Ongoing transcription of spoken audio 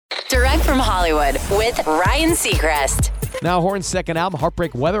from Hollywood with Ryan Seacrest. Now, Horan's second album,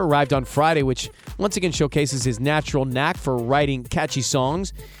 Heartbreak Weather, arrived on Friday, which once again showcases his natural knack for writing catchy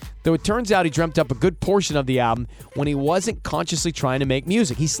songs. Though it turns out he dreamt up a good portion of the album when he wasn't consciously trying to make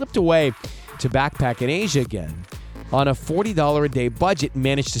music. He slipped away to backpack in Asia again on a $40 a day budget and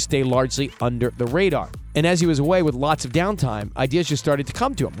managed to stay largely under the radar. And as he was away with lots of downtime, ideas just started to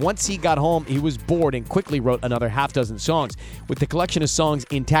come to him. Once he got home, he was bored and quickly wrote another half dozen songs. With the collection of songs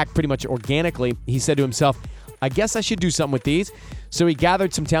intact pretty much organically, he said to himself, I guess I should do something with these. So he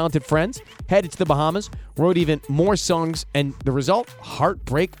gathered some talented friends, headed to the Bahamas, wrote even more songs, and the result,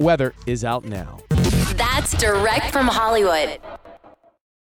 Heartbreak Weather, is out now. That's direct from Hollywood.